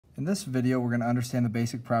In this video, we're going to understand the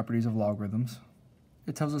basic properties of logarithms.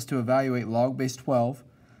 It tells us to evaluate log base 12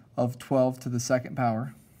 of 12 to the second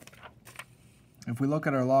power. If we look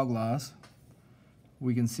at our log laws,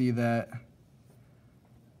 we can see that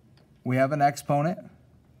we have an exponent.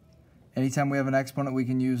 Anytime we have an exponent, we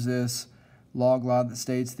can use this log law that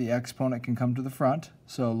states the exponent can come to the front.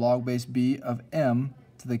 So log base b of m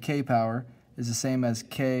to the k power is the same as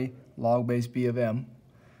k log base b of m.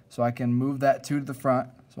 So I can move that 2 to the front.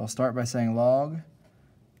 So I'll start by saying log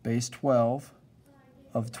base 12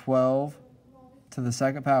 of 12 to the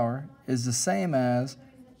second power is the same as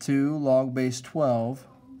 2 log base 12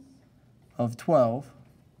 of 12.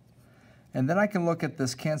 And then I can look at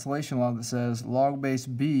this cancellation law that says log base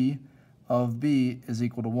b of b is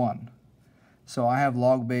equal to 1. So I have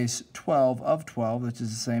log base 12 of 12, which is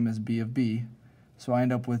the same as b of b. So I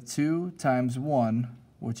end up with 2 times 1,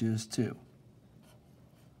 which is 2.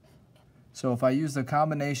 So if I use the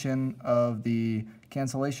combination of the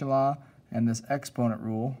cancellation law and this exponent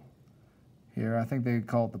rule here, I think they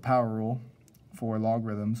call it the power rule for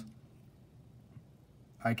logarithms,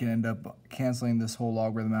 I can end up canceling this whole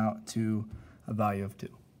logarithm out to a value of 2.